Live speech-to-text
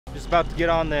Just about to get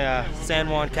on the San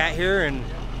Juan cat here and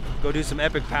go do some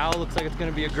epic pow. Looks like it's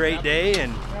gonna be a great day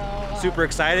and super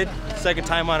excited. Second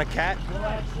time on a cat.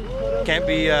 Can't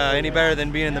be any better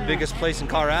than being in the biggest place in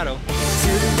Colorado.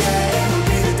 Today will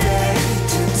be the day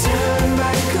to turn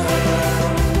back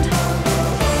around.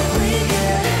 We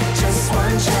get just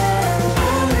one chance,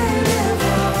 only live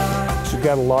once. We've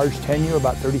got a large tenure,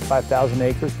 about 35,000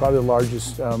 acres, probably the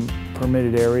largest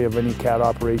permitted area of any cat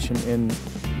operation in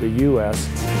the U.S.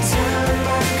 Turn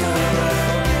back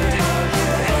around.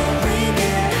 We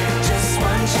get just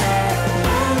one chance,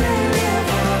 only live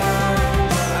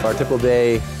once. Our typical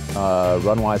day,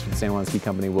 run-wise for the San Juan Ski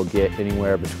Company, we'll get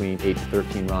anywhere between 8 to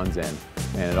 13 runs in,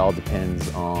 and it all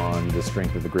depends on the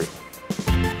strength of the group.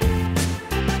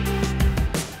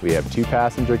 We have 2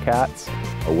 passenger cats,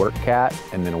 a work cat,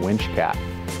 and then a winch cat.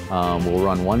 We'll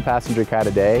run 1 passenger cat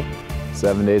a day,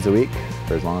 7 days a week,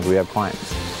 for as long as we have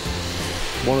clients.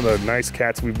 One of the nice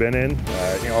cats we've been in,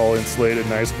 all insulated,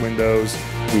 nice windows.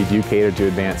 We do cater to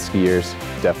advanced skiers,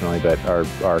 definitely, but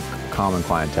our common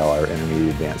clientele are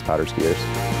intermediate advanced powder skiers.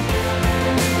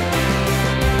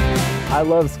 I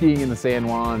love skiing in the San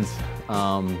Juans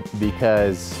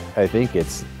because I think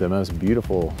it's the most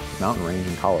beautiful mountain range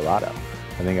in Colorado.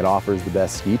 I think it offers the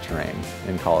best ski terrain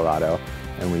in Colorado,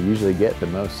 and we usually get the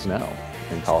most snow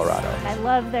in Colorado. I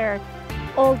love their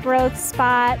old growth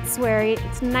spots where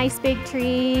it's nice big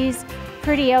trees,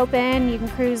 pretty open, you can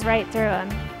cruise right through them.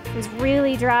 There's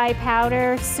really dry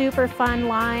powder, super fun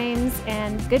lines,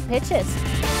 and good pitches.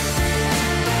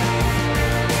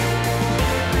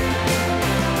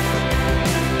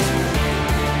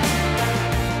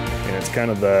 And it's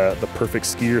kind of the perfect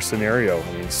skier scenario.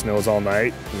 I mean, it snows all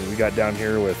night. I mean, we got down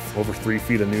here with over 3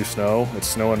 feet of new snow. It's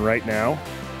snowing right now.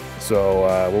 So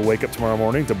we'll wake up tomorrow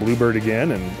morning to Bluebird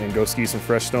again and go ski some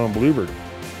fresh snow in Bluebird.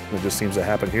 It just seems to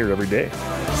happen here every day.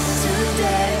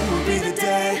 Today